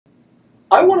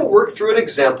I want to work through an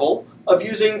example of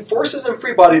using forces and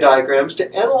free body diagrams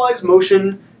to analyze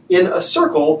motion in a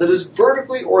circle that is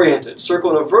vertically oriented.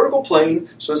 Circle in a vertical plane,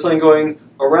 so it's something going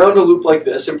around a loop like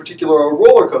this, in particular a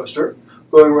roller coaster,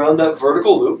 going around that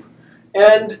vertical loop.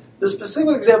 And the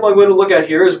specific example I'm going to look at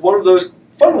here is one of those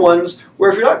fun ones where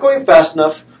if you're not going fast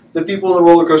enough, the people in the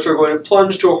roller coaster are going to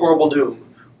plunge to a horrible doom,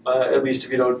 at least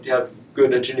if you don't have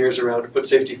good engineers around to put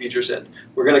safety features in.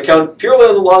 We're going to count purely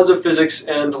on the laws of physics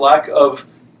and lack of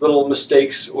little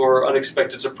mistakes or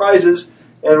unexpected surprises,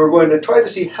 and we're going to try to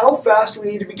see how fast we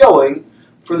need to be going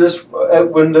for this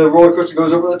when the roller coaster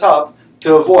goes over the top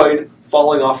to avoid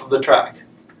falling off of the track.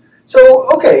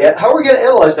 So, okay, how are we going to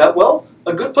analyze that? Well,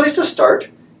 a good place to start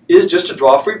is just to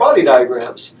draw free body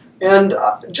diagrams. And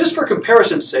just for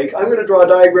comparison's sake, I'm going to draw a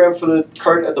diagram for the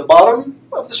cart at the bottom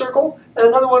of the circle and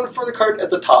another one for the cart at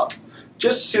the top,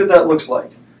 just to see what that looks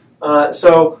like.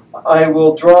 So I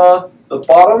will draw the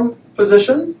bottom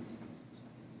position,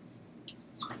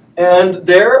 and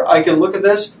there I can look at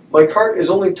this. My cart is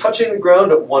only touching the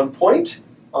ground at one point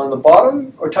on the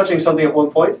bottom, or touching something at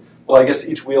one point. Well, I guess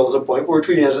each wheel is a point, but we're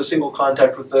treating it as a single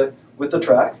contact with the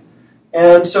track.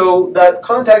 And so that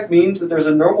contact means that there's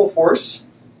a normal force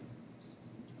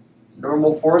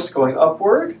going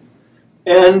upward,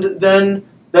 and then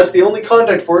that's the only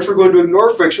contact force. We're going to ignore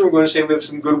friction. We're going to say we have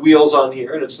some good wheels on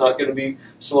here, and it's not going to be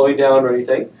slowing down or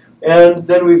anything. And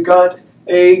then we've got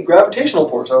a gravitational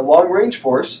force, our long-range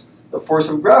force, the force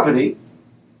of gravity,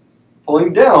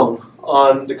 pulling down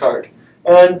on the cart.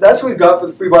 And that's what we've got for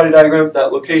the free body diagram at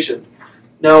that location.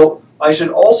 Now, I should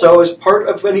also, as part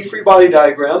of any free body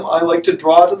diagram, I like to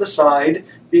draw to the side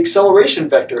the acceleration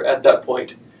vector at that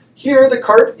point. Here, the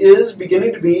cart is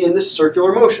beginning to be in this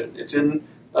circular motion. It's in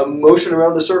a motion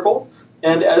around the circle,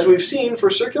 and as we've seen, for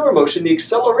circular motion, the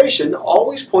acceleration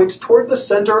always points toward the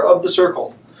center of the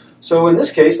circle. So in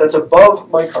this case, that's above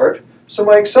my cart. So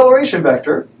my acceleration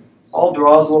vector, I'll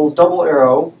draw as a little double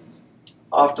arrow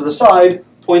off to the side,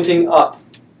 pointing up.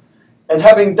 And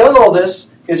having done all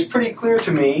this, it's pretty clear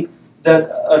to me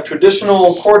that a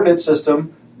traditional coordinate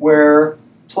system where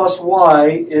plus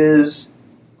y is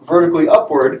vertically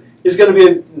upward is going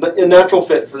to be a natural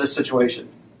fit for this situation.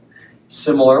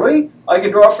 Similarly, I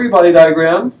could draw a free body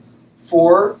diagram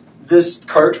for this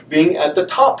cart being at the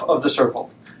top of the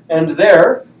circle. And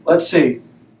there, let's see,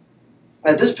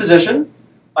 at this position,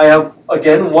 I have,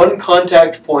 again, one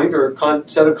contact point or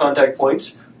set of contact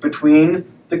points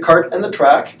between the cart and the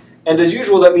track. And as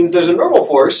usual, that means there's a normal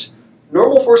force.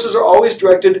 Normal forces are always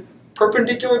directed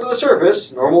perpendicular to the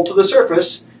surface, normal to the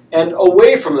surface, and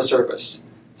away from the surface.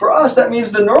 For us, that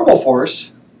means the normal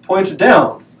force points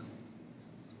down.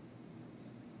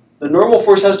 The normal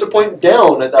force has to point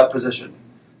down at that position.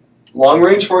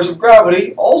 Long-range force of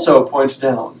gravity also points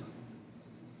down.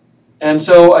 And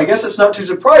so I guess it's not too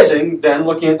surprising, then,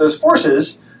 looking at those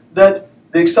forces, that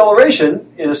the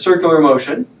acceleration in a circular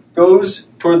motion goes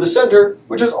toward the center,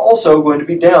 which is also going to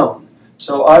be down.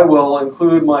 So I will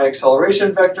include my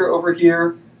acceleration vector over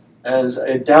here as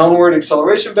a downward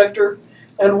acceleration vector.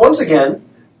 And once again,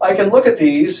 I can look at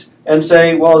these and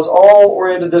say, well, it's all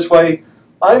oriented this way.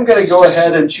 I'm going to go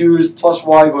ahead and choose plus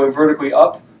y going vertically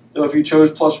up. Though if you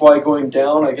chose plus y going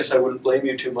down, I guess I wouldn't blame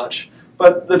you too much.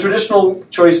 But the traditional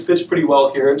choice fits pretty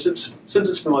well here, and since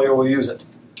it's familiar, we'll use it.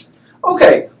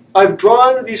 Okay, I've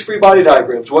drawn these free body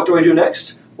diagrams. What do I do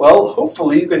next? Well,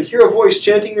 hopefully you can hear a voice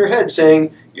chanting in your head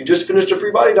saying, you just finished a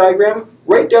free body diagram,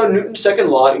 write down Newton's second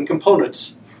law in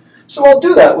components. So I'll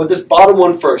do that with this bottom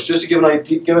one first, just to give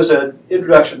us an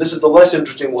introduction. This is the less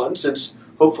interesting one, since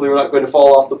hopefully we're not going to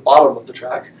fall off the bottom of the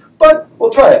track, but we'll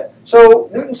try it.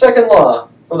 So Newton's second law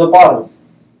for the bottom.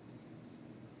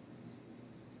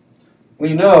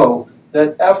 We know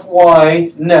that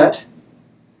Fy net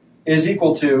is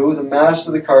equal to the mass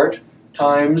of the cart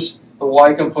times the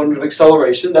y component of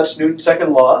acceleration. That's Newton's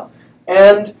second law.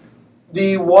 And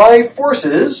the y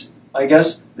forces, I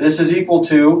guess this is equal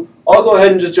to, I'll go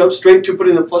ahead and just jump straight to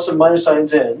putting the plus and minus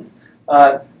signs in.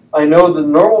 I know the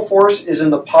normal force is in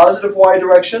the positive y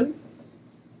direction,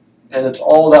 and it's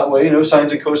all that way, no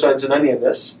sines and cosines in any of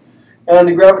this. And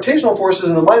the gravitational force is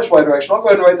in the minus y direction. I'll go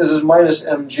ahead and write this as minus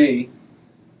mg,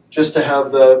 just to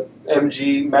have the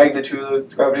mg magnitude of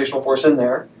the gravitational force in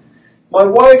there. My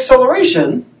y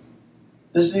acceleration,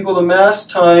 this is equal to mass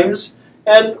times,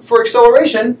 and for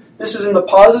acceleration, this is in the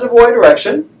positive y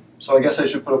direction, so I guess I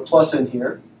should put a plus in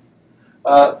here.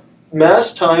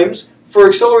 Mass times, for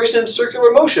acceleration in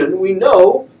circular motion, we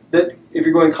know that if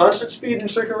you're going constant speed in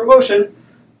circular motion,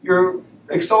 your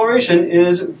acceleration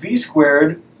is v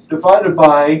squared divided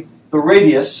by the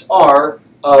radius, r,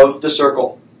 of the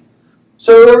circle.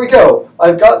 So there we go.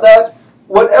 I've got that.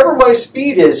 Whatever my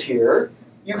speed is here,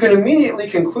 you can immediately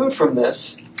conclude from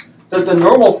this that the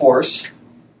normal force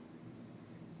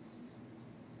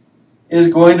is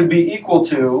going to be equal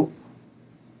to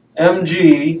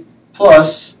mg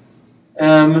plus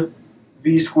mv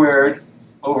squared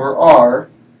over r.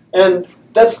 And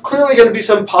that's clearly going to be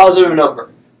some positive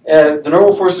number. And the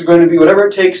normal force is going to be whatever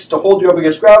it takes to hold you up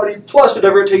against gravity, plus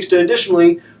whatever it takes to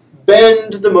additionally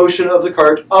bend the motion of the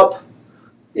cart up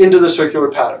into the circular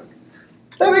pattern.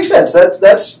 That makes sense.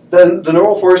 Then the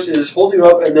normal force is holding you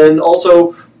up and then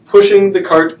also pushing the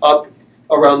cart up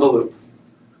around the loop.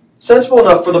 Sensible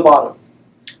enough for the bottom.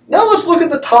 Now let's look at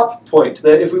the top point.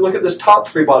 If we look at this top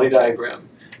free body diagram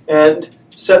and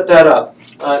set that up.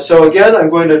 So again, I'm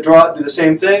going to do the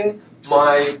same thing.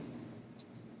 My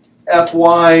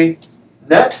Fy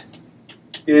net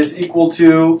is equal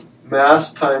to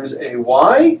mass times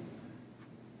Ay.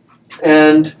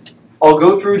 And I'll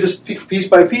go through just piece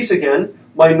by piece again.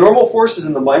 My normal force is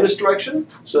in the minus direction,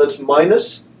 so that's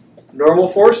minus normal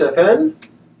force, Fn,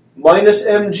 minus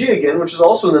mg again, which is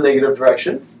also in the negative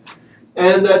direction.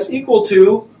 And that's equal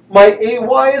to, my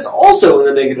Ay is also in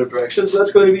the negative direction, so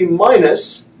that's going to be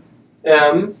minus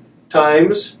m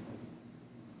times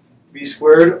v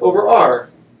squared over r.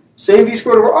 Same v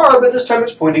squared over r, but this time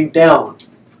it's pointing down.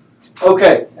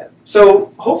 Okay,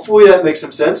 so hopefully that makes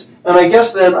some sense. And I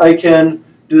guess then I can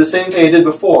do the same thing I did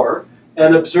before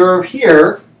and observe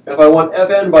here, if I want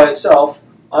Fn by itself,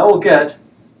 I will get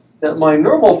that my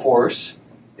normal force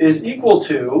is equal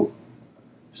to,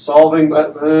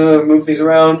 move things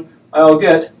around, I'll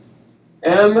get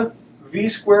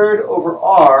mv squared over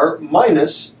r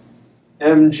minus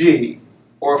mg.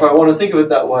 Or if I want to think of it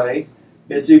that way,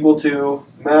 it's equal to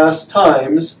mass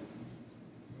times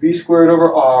v squared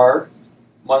over r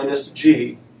minus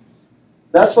g.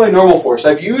 That's my normal force.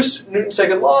 I've used Newton's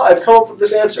second law. I've come up with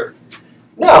this answer.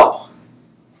 Now,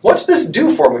 what's this do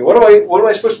for me? What am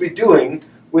I supposed to be doing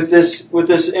with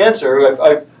this answer?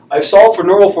 I've solved for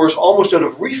normal force almost out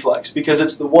of reflex because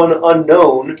it's the one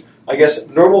unknown. I guess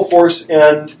normal force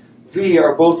and v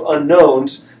are both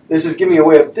unknowns. This is giving me a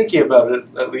way of thinking about it,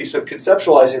 at least, of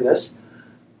conceptualizing this.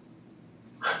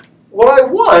 What I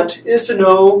want is to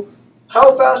know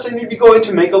how fast I need to be going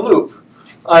to make a loop.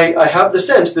 I have the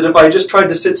sense that if I just tried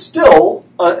to sit still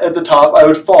at the top, I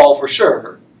would fall for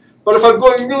sure. But if I'm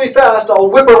going really fast,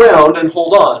 I'll whip around and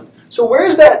hold on. So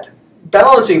where's that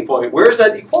balancing point? Where's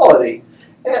that equality?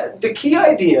 The key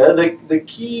idea, the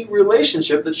key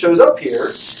relationship that shows up here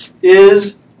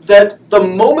is that the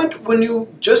moment when you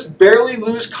just barely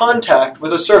lose contact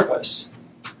with a surface,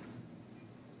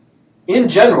 in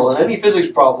general, in any physics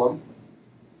problem,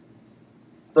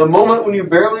 the moment when you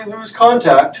barely lose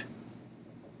contact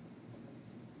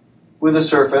with a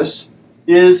surface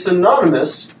is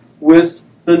synonymous with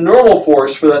the normal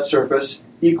force for that surface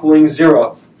equaling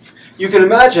 0. You can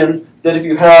imagine that if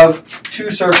you have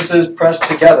two surfaces pressed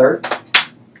together,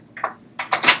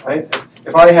 right?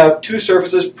 If I have two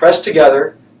surfaces pressed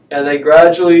together and they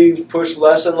gradually push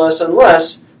less and less and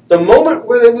less, the moment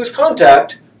where they lose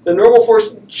contact, the normal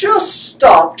force just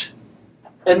stopped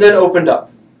and then opened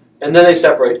up. And then they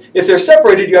separate. If they're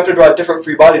separated, you have to draw a different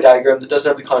free body diagram that doesn't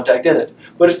have the contact in it.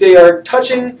 But if they are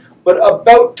touching but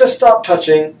about to stop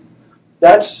touching,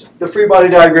 that's the free body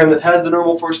diagram that has the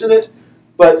normal force in it,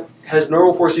 but has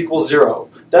normal force equals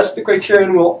 0. That's the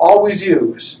criterion we'll always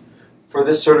use for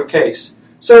this sort of case.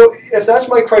 So if that's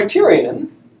my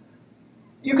criterion,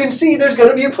 you can see there's going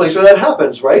to be a place where that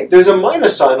happens, right? There's a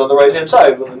minus sign on the right-hand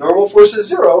side. When the normal force is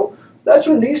 0, that's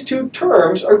when these two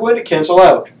terms are going to cancel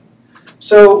out.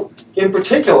 So, in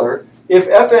particular, if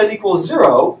Fn equals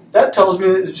 0, that tells me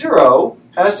that 0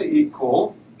 has to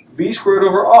equal v squared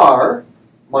over r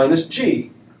minus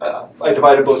g. I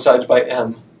divided both sides by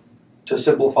m to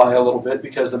simplify a little bit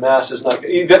because the mass is not...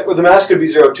 The mass could be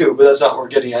 0 too, but that's not what we're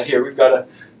getting at here.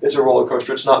 It's a roller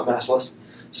coaster. It's not massless.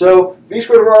 So, v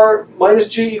squared over r minus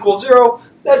g equals 0.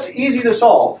 That's easy to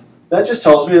solve. That just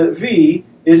tells me that v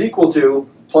is equal to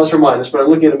plus or minus, but I'm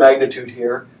looking at a magnitude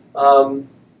here,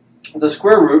 the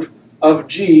square root of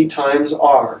g times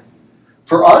r.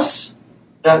 For us,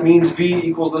 that means v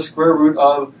equals the square root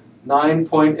of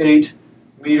 9.8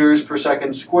 meters per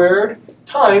second squared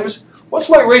times, what's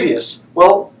my radius?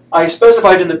 Well, I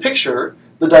specified in the picture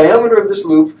the diameter of this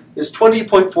loop is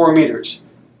 20.4 meters,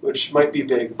 which might be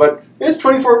big, but it's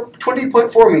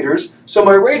 20.4 meters, so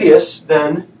my radius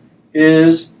then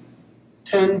is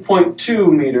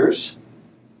 10.2 meters.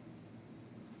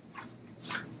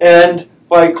 And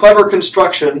by clever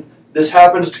construction, this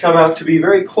happens to come out to be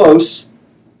very close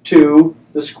to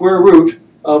the square root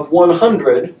of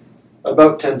 100,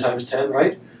 about 10 times 10,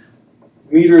 right?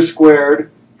 Meters squared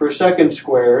per second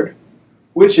squared,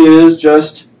 which is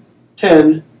just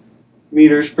 10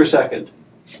 meters per second.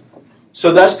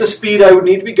 So that's the speed I would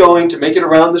need to be going to make it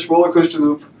around this roller coaster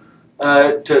loop.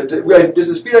 This is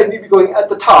the speed I need to be going at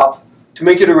the top to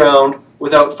make it around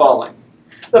without falling.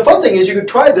 The fun thing is you could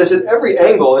try this at every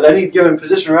angle, at any given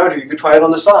position around here. You could try it on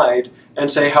the side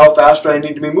and say how fast do I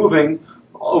need to be moving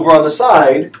over on the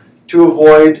side to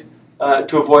avoid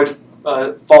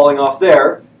falling off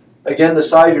there. Again, the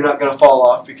side you're not going to fall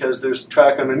off because there's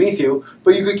track underneath you,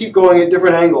 but you could keep going at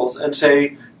different angles and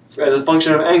say, as a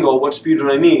function of angle, what speed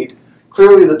do I need?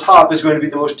 Clearly the top is going to be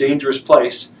the most dangerous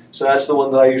place, so that's the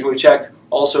one that I usually check.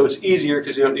 Also, it's easier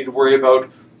because you don't need to worry about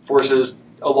forces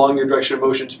along your direction of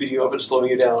motion speeding you up and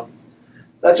slowing you down.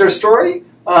 That's our story.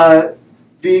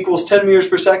 V equals 10 meters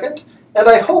per second, and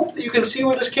I hope that you can see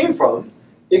where this came from.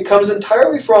 It comes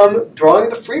entirely from drawing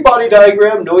the free body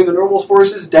diagram, knowing the normal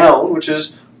force is down, which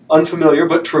is unfamiliar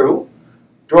but true,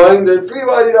 drawing the free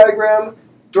body diagram,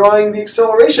 drawing the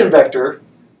acceleration vector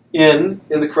in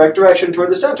the correct direction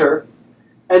toward the center,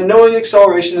 and knowing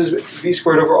acceleration is v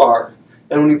squared over r.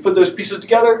 And when you put those pieces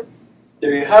together,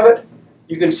 there you have it.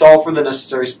 You can solve for the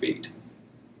necessary speed.